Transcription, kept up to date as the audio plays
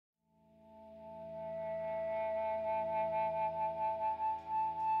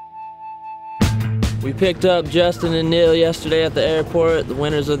We picked up Justin and Neil yesterday at the airport, the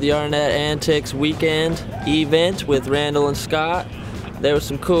winners of the Arnette Antics weekend event with Randall and Scott. There were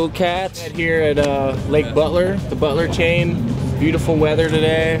some cool cats. Here at Lake Butler, the Butler Chain. Beautiful weather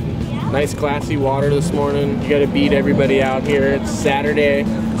today. Nice classy water this morning. You gotta beat everybody out here. It's Saturday,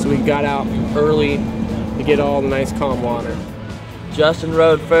 so we got out early to get all the nice calm water. Justin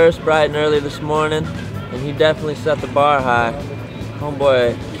rode first bright and early this morning, and he definitely set the bar high.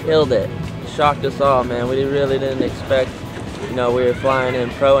 Homeboy killed it. Shocked us all, man. We really didn't expect, we were flying in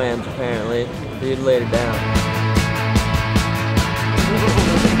pro-ams apparently. Dude laid it down.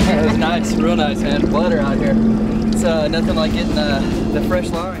 It was nice, real nice, man. Butter out here. It's nothing like getting the fresh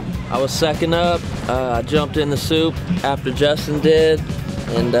lime. I was second up. I jumped in the soup after Justin did,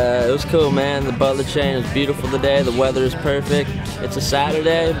 and it was cool, man. The Butler Chain is beautiful today. The weather is perfect. It's a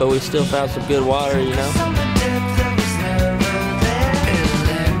Saturday, but we still found some good water,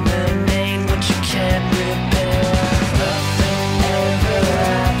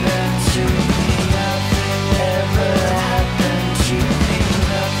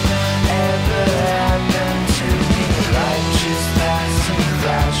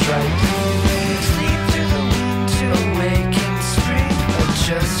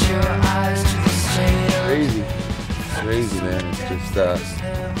 Crazy, man. It's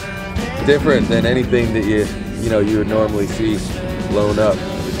just different than anything that you would normally see blown up.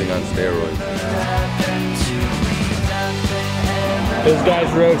 Everything on steroids. Those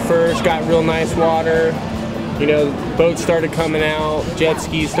guys rode first, got real nice water. Boats started coming out, jet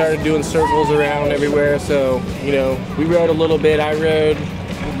skis started doing circles around everywhere. So, we rode a little bit. I rode.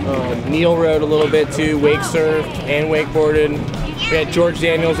 Neil rode a little bit too. Wake surfed and wakeboarded. We had George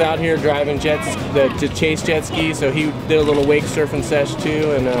Daniels out here driving to chase jet skis, so he did a little wake surfing sesh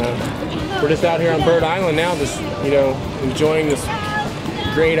too. And we're just out here on Bird Island now, just enjoying this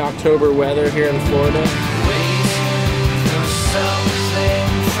great October weather here in Florida.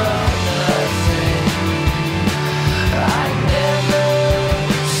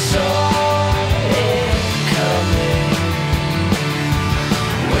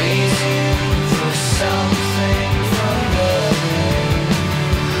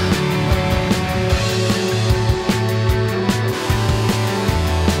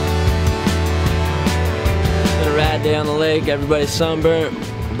 Day on the lake, everybody's sunburnt.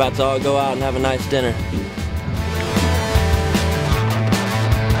 We're about to all go out and have a nice dinner.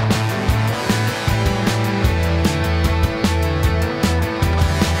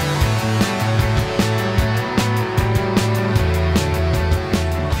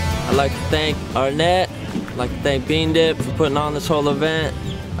 I'd like to thank Arnette, I'd like to thank Beandip for putting on this whole event.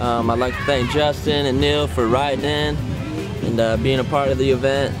 I'd like to thank Justin and Neil for riding in and being a part of the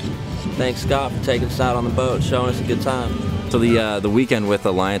event. Thanks, Scott, for taking us out on the boat, showing us a good time. So the weekend with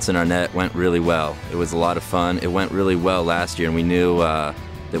Alliance and Arnette went really well. It was a lot of fun. It went really well last year, and we knew that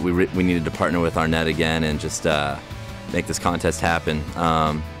we needed to partner with Arnette again and just make this contest happen.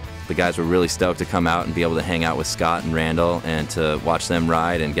 The guys were really stoked to come out and be able to hang out with Scott and Randall and to watch them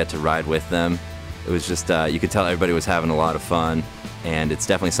ride and get to ride with them. It was just, you could tell everybody was having a lot of fun, and it's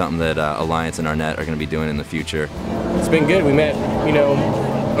definitely something that Alliance and Arnette are going to be doing in the future. It's been good. We met,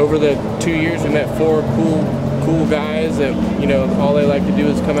 over the 2 years, we met 4 cool guys that, all they like to do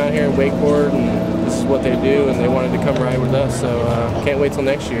is come out here and wakeboard, and this is what they do, and they wanted to come ride with us, so can't wait till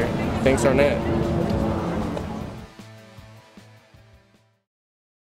next year. Thanks, Arnette.